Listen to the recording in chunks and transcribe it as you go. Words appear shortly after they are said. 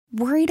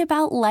Worried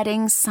about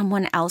letting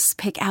someone else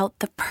pick out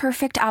the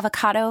perfect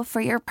avocado for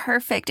your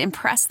perfect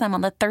impress them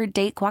on the third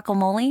date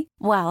guacamole?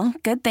 Well,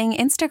 good thing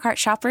Instacart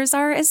shoppers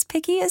are as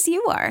picky as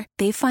you are.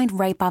 They find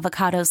ripe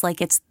avocados like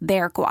it's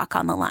their guac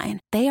on the line.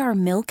 They are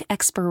milk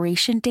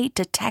expiration date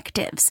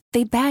detectives.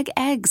 They bag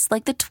eggs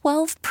like the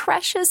 12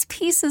 precious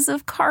pieces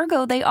of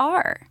cargo they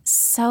are.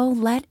 So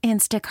let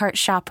Instacart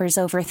shoppers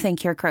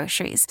overthink your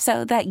groceries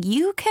so that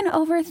you can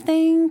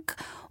overthink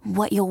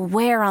what you'll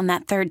wear on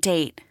that third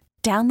date.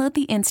 Download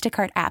the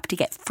Instacart app to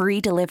get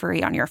free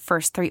delivery on your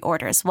first 3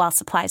 orders while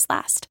supplies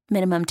last.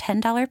 Minimum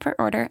 $10 per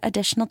order.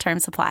 Additional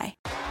terms apply.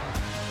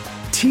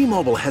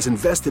 T-Mobile has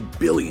invested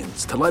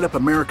billions to light up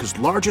America's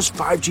largest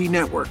 5G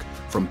network,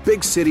 from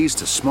big cities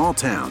to small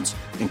towns,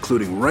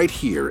 including right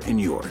here in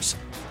yours.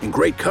 And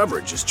great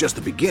coverage is just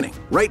the beginning.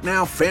 Right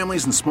now,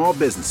 families and small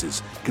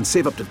businesses can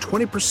save up to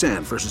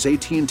 20% versus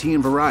AT&T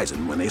and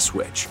Verizon when they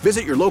switch.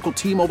 Visit your local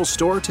T-Mobile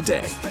store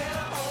today.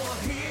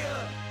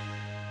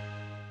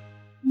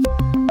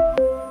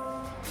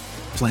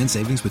 Plan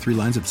savings with 3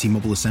 lines of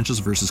T-Mobile Essentials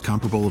versus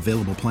comparable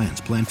available plans.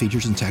 Plan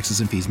features and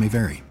taxes and fees may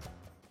vary.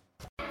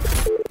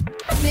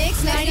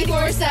 Mix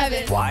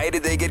 94.7. Why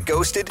did they get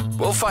ghosted?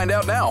 We'll find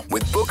out now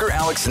with Booker,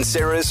 Alex, and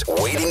Sarah's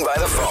Waiting by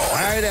the Phone. All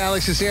right,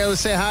 Alex and Sarah,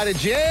 let's say hi to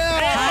Jim.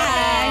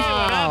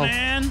 Hi. What up,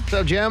 man? What's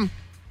up, Jim?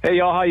 Hey,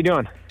 y'all. How you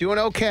doing? Doing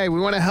okay. We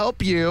want to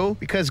help you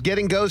because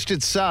getting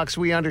ghosted sucks.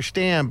 We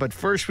understand. But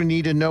first, we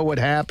need to know what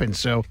happened.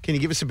 So can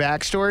you give us a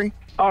backstory?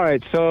 All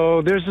right.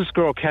 So there's this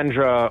girl,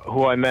 Kendra,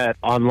 who I met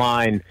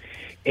online.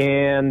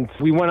 And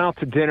we went out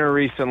to dinner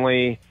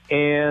recently.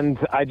 And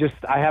I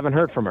haven't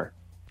heard from her.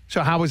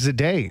 So how was the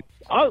date?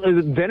 Oh,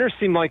 the dinner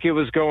seemed like it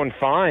was going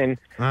fine.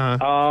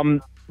 Uh-huh.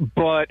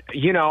 But,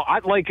 you know,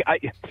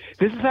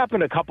 this has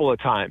happened a couple of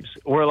times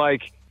where,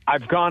 like,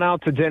 I've gone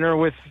out to dinner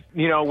with,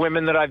 you know,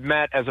 women that I've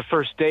met as a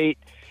first date,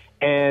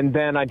 and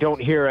then I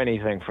don't hear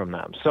anything from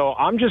them. So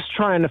I'm just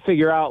trying to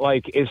figure out,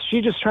 like, is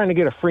she just trying to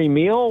get a free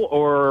meal,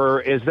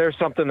 or is there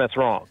something that's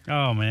wrong?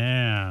 Oh,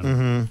 man.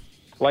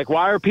 Mm-hmm. Like,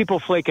 why are people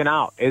flaking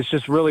out? It's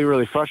just really,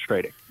 really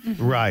frustrating.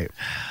 Right.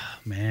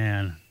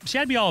 Man. See,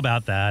 I'd be all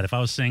about that if I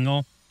was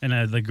single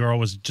and the girl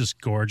was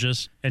just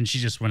gorgeous and she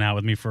just went out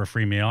with me for a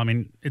free meal. I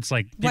mean, it's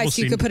like... Why,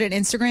 so you could put an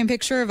Instagram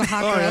picture of a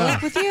hot girl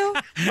up with you?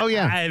 Oh,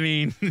 yeah. I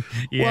mean,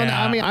 yeah.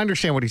 Well, I mean, I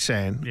understand what he's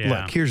saying.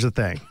 Yeah. Look, here's the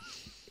thing.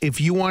 If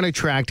you want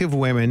attractive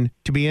women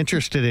to be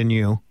interested in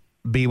you,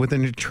 be with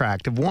an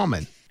attractive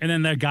woman. And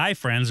then their guy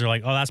friends are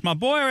like, oh, that's my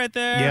boy right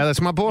there. Yeah,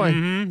 that's my boy.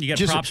 Mm-hmm. You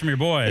get props from your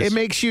boys. It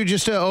makes you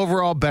just an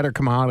overall better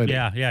commodity.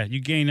 Yeah. You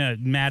gain a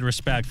mad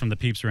respect from the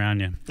peeps around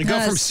you. You go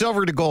from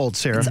silver to gold,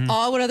 Sarah. It's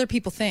all what other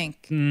people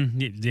think.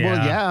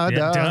 Yeah. Well,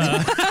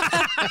 duh.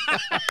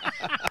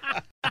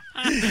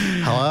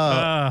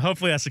 Hello.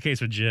 Hopefully that's the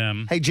case with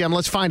Jim. Hey, Jim,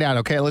 let's find out,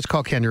 okay? Let's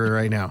call Kendra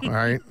right now, all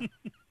right?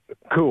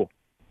 Cool.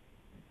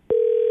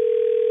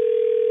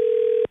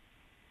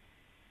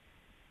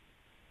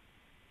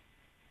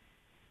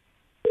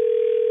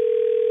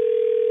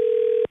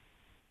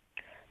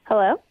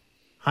 Hello?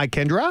 Hi,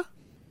 Kendra?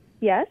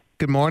 Yes?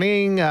 Good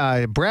morning.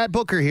 Brad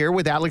Booker here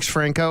with Alex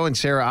Franco and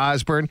Sarah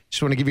Osborne.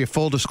 Just want to give you a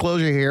full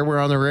disclosure here. We're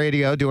on the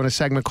radio doing a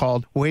segment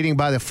called Waiting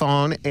by the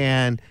Phone,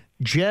 and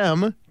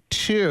Jim,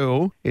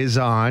 too, is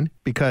on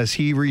because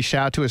he reached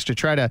out to us to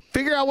try to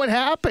figure out what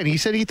happened. He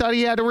said he thought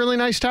he had a really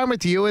nice time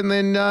with you, and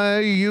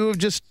then you have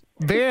just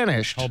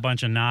vanished. Whole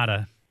bunch of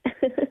nada.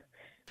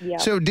 Yeah.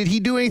 So did he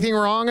do anything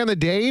wrong on the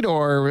date,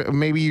 or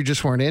maybe you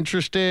just weren't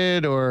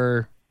interested,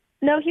 or...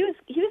 No, he was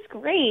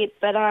great,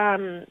 but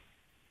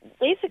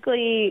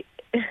basically,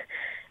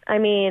 I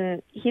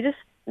mean, he just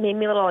made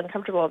me a little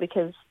uncomfortable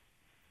because,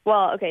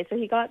 well, okay, so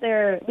he got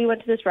there, we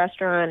went to this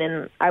restaurant,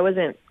 and I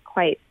wasn't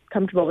quite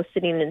comfortable with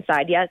sitting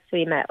inside yet, so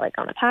we met, like,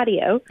 on a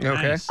patio.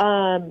 Okay.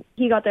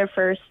 He got there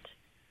first,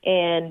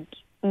 and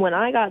when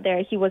I got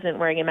there, he wasn't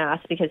wearing a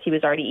mask because he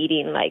was already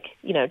eating, like,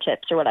 you know,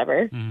 chips or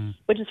whatever,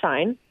 which is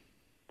fine.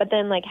 But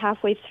then, like,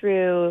 halfway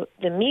through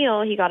the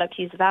meal, he got up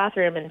to use the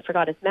bathroom and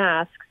forgot his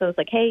mask. So I was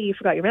like, hey, you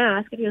forgot your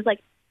mask? And he was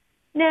like,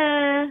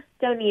 nah,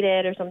 don't need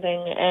it or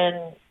something.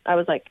 And I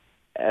was like,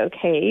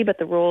 okay, but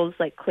the rules,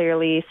 like,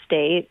 clearly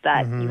state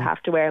that you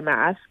have to wear a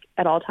mask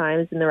at all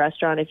times in the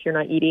restaurant if you're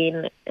not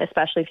eating,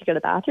 especially if you go to the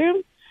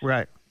bathroom.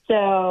 Right.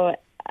 So,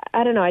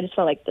 I don't know. I just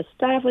felt like the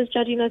staff was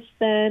judging us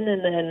then.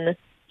 And then,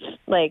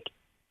 like,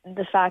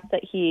 the fact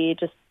that he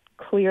just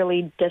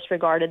clearly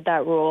disregarded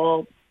that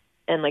rule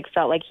and, like,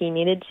 felt like he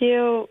needed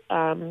to,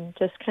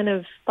 just kind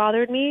of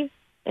bothered me,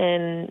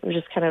 and it was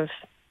just kind of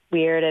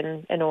weird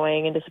and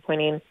annoying and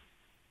disappointing.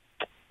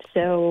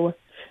 So,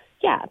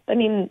 yeah, I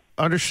mean,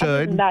 understood.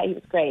 Other than that, he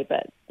was great,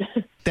 but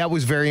that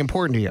was very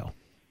important to you.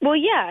 Well,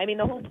 yeah, I mean,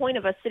 the whole point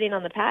of us sitting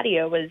on the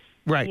patio was,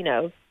 right, you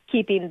know,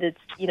 keeping the,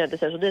 you know, the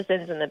social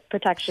distance and the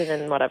protection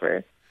and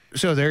whatever.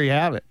 So there you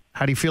have it.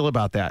 How do you feel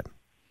about that?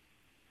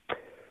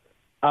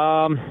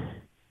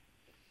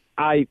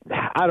 I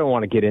don't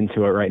want to get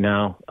into it right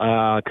now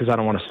because I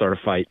don't want to start a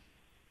fight.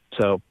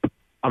 So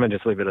I'm going to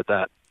just leave it at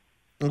that.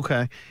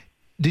 Okay.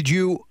 Did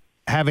you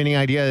have any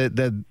idea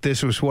that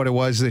this was what it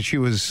was that she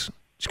was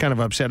kind of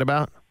upset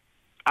about?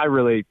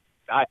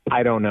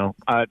 I don't know.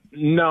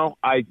 No,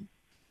 like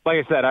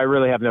I said, I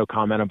really have no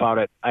comment about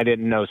it. I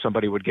didn't know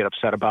somebody would get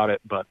upset about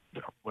it, but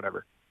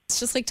whatever. It's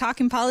just like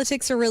talking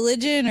politics or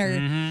religion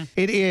or...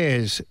 It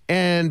is.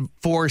 And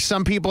for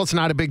some people, it's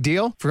not a big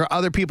deal. For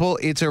other people,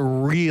 it's a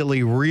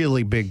really,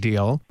 really big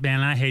deal.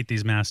 Man, I hate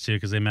these masks too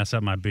because they mess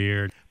up my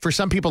beard. For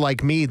some people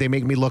like me, they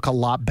make me look a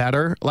lot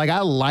better. Like, I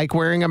like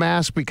wearing a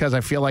mask because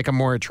I feel like I'm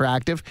more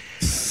attractive.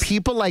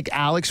 People like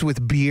Alex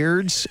with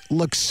beards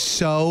look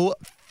so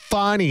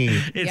funny.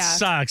 It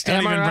sucks.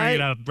 Don't even bring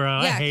it up, bro.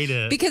 I hate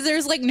it. Because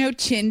there's like no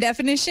chin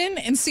definition.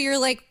 And so you're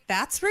like,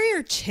 that's where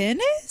your chin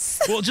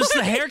is? Well, just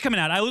the hair coming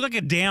out. I look like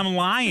a damn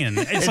lion.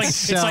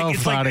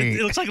 It's funny.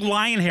 It looks like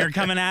lion hair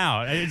coming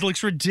out. It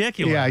looks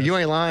ridiculous. Yeah, you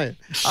ain't lying.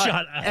 Shut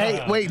up.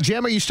 Hey, wait,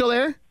 Jim, are you still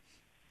there?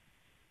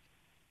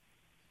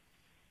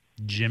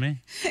 Jimmy?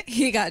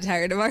 He got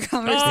tired of our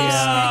conversation.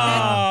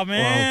 Oh,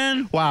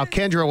 man. Wow,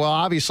 Kendra, well,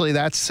 obviously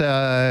that's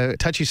a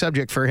touchy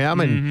subject for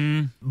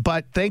him.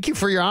 But thank you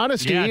for your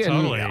honesty. Yeah,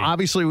 totally. And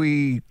obviously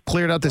we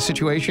cleared out the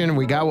situation and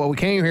we got what we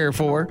came here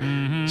for.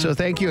 So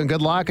thank you and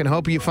good luck, and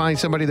hope you find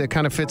somebody that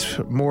kind of fits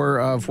more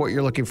of what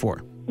you're looking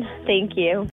for. Thank you.